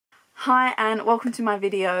Hi and welcome to my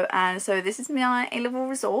video, and so this is my A-level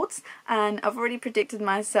results, and I've already predicted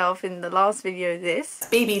myself in the last video this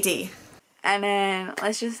BBD, and then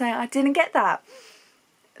let's just say I didn't get that.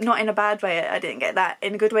 Not in a bad way, I didn't get that.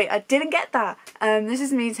 In a good way, I didn't get that. This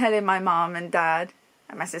is me telling my mum and dad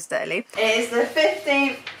and my sister Ellie. It is the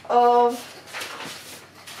 15th of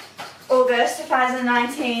August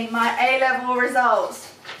 2019, my A-level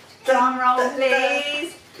results. Drum roll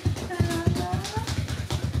please.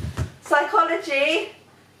 Psychology,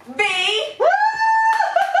 B. Woo!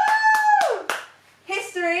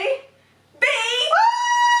 History, B.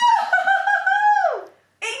 Woo!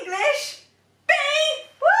 English, B.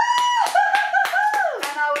 Woo!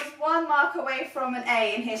 And I was 1 mark away from an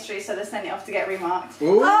A in history, so they sent it off to get remarked.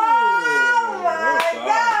 Ooh, oh my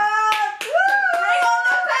god! Bring on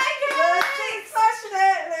the pancakes! Lucy smashed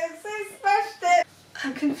it! Lucy smashed it!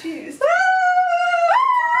 I'm confused.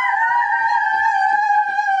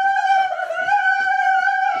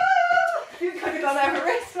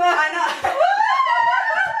 I know.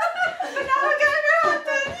 But now we're going to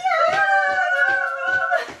happen.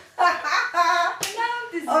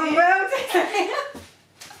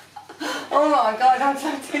 Oh my god, I'm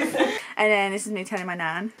so dizzy. And then this is me telling my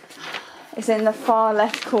nan. It's in the far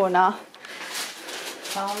left corner.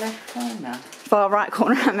 Far left corner? Far right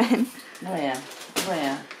corner, I mean. Where?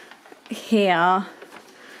 Where? Here.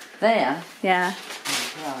 There? Yeah.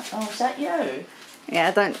 Oh, right. Oh, is that you? Yeah,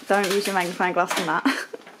 don't use your magnifying glass on that.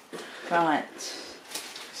 Right.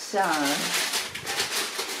 So.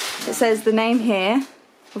 It says the name here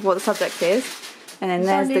of what the subject is, and then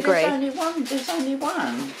there's the grade. There's only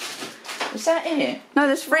one. Is that it? No,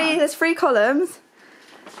 there's three. There's 3 columns.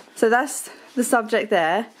 So that's the subject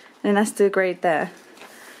there, and that's the grade there.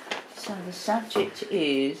 So the subject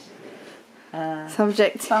is.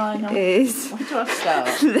 Subject final. is. Where do I start?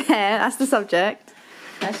 There. That's the subject.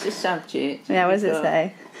 That's the subject. Yeah. What does it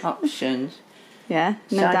say? Options. Yeah.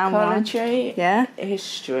 And then down one. Psychology. Yeah.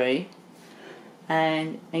 History.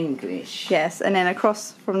 And English. Yes, and then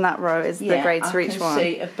across from that row is the grades for each one. I can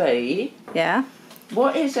see a B. Yeah.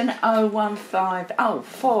 What is an 015? Oh,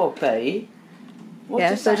 4B. What yeah,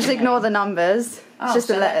 does so that just mean? ignore the numbers. Oh, it's just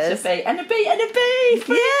so the letters. That's a B and a B and a B.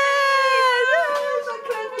 Yeah! Oh, so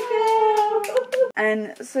clever girl.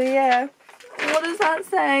 And so yeah, what does that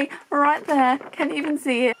say? Right there. Can't even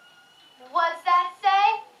see it. What's that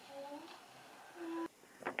say?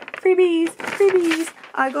 Freebies, freebies.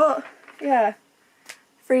 I got, yeah,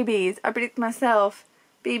 freebies. I predicted myself.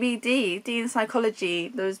 BBD, D in psychology.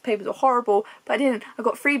 Those papers were horrible, but I didn't. I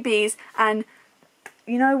got 3 Bs, and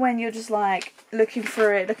you know when you're just like looking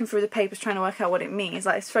through the papers, trying to work out what it means.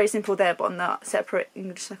 Like it's very simple there, but on the separate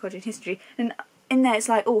English, psychology, and history, and in there it's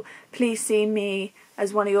like, oh, please see me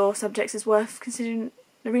as one of your subjects is worth considering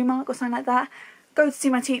the remark or something like that. Go to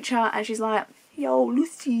see my teacher, and she's like, yo,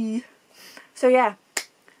 Lucy. So yeah,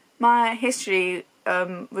 my history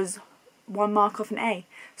was 1 mark off an A.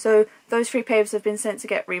 So those 3 papers have been sent to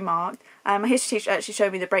get remarked. My history teacher actually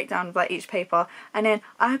showed me the breakdown of like each paper, and then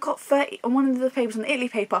I got 30 on one of the papers on the Italy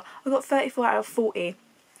paper. I got 34 out of 40.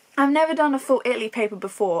 I've never done a full Italy paper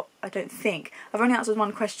before, I don't think. I've only answered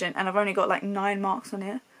 1 question, and I've only got like 9 marks on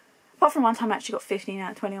it. Apart from one time I actually got 15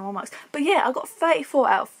 out of 21 marks. But yeah, I got 34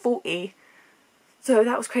 out of 40. So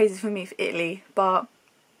that was crazy for me for Italy, but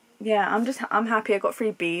yeah, I'm happy I got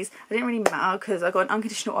 3 Bs. I didn't really matter because I got an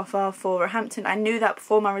unconditional offer for Hampton. I knew that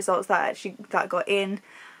before my results that I got in,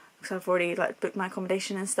 because I've already like booked my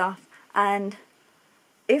accommodation and stuff. And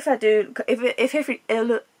if I do, if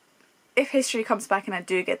history comes back and I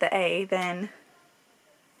do get the A, then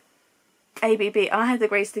ABB. I had the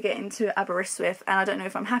grades to get into Aberystwyth, and I don't know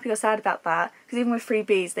if I'm happy or sad about that, because even with 3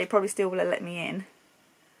 Bs, they probably still will have let me in.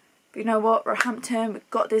 But you know what, Roehampton, we've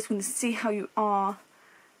got this. We're going to see how you are.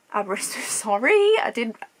 Aberystwyth, sorry,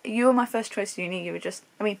 you were my first choice uni. You were just,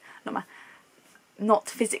 I mean, not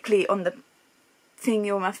physically on the thing,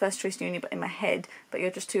 you were my first choice uni, but in my head. But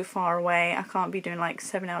you're just too far away. I can't be doing like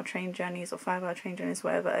 7-hour train journeys or 5-hour train journeys,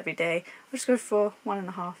 whatever, every day. I'll just go for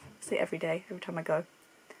 1.5. Say every day, every time I go.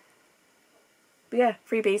 But yeah,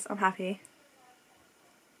 3 Bs, I'm happy.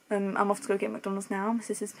 I'm off to go get McDonald's now. My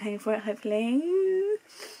sister's paying for it, hopefully.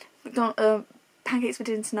 Pancakes for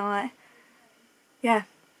dinner tonight. Yeah.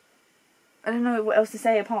 I don't know what else to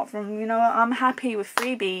say apart from, you know, I'm happy with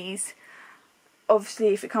 3 Bs.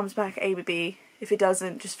 Obviously, if it comes back, A or B. If it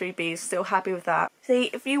doesn't, just 3 Bs. Still happy with that. See,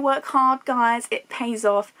 if you work hard, guys, it pays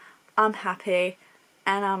off. I'm happy.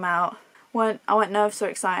 And I'm out. I wasn't nervous or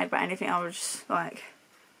excited about anything. I was just like,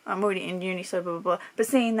 I'm already in uni, so blah, blah, blah. But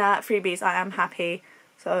seeing that, 3 Bs, I am happy.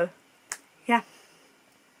 So, yeah.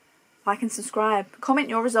 Like and subscribe. Comment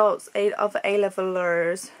your results of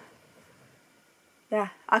A-levelers. yeah,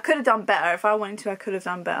 I could have done better. If I wanted to, I could have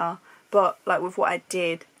done better. But like with what I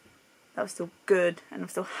did, that was still good and I'm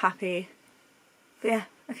still happy. But yeah,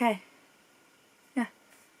 okay. Yeah,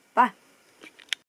 bye.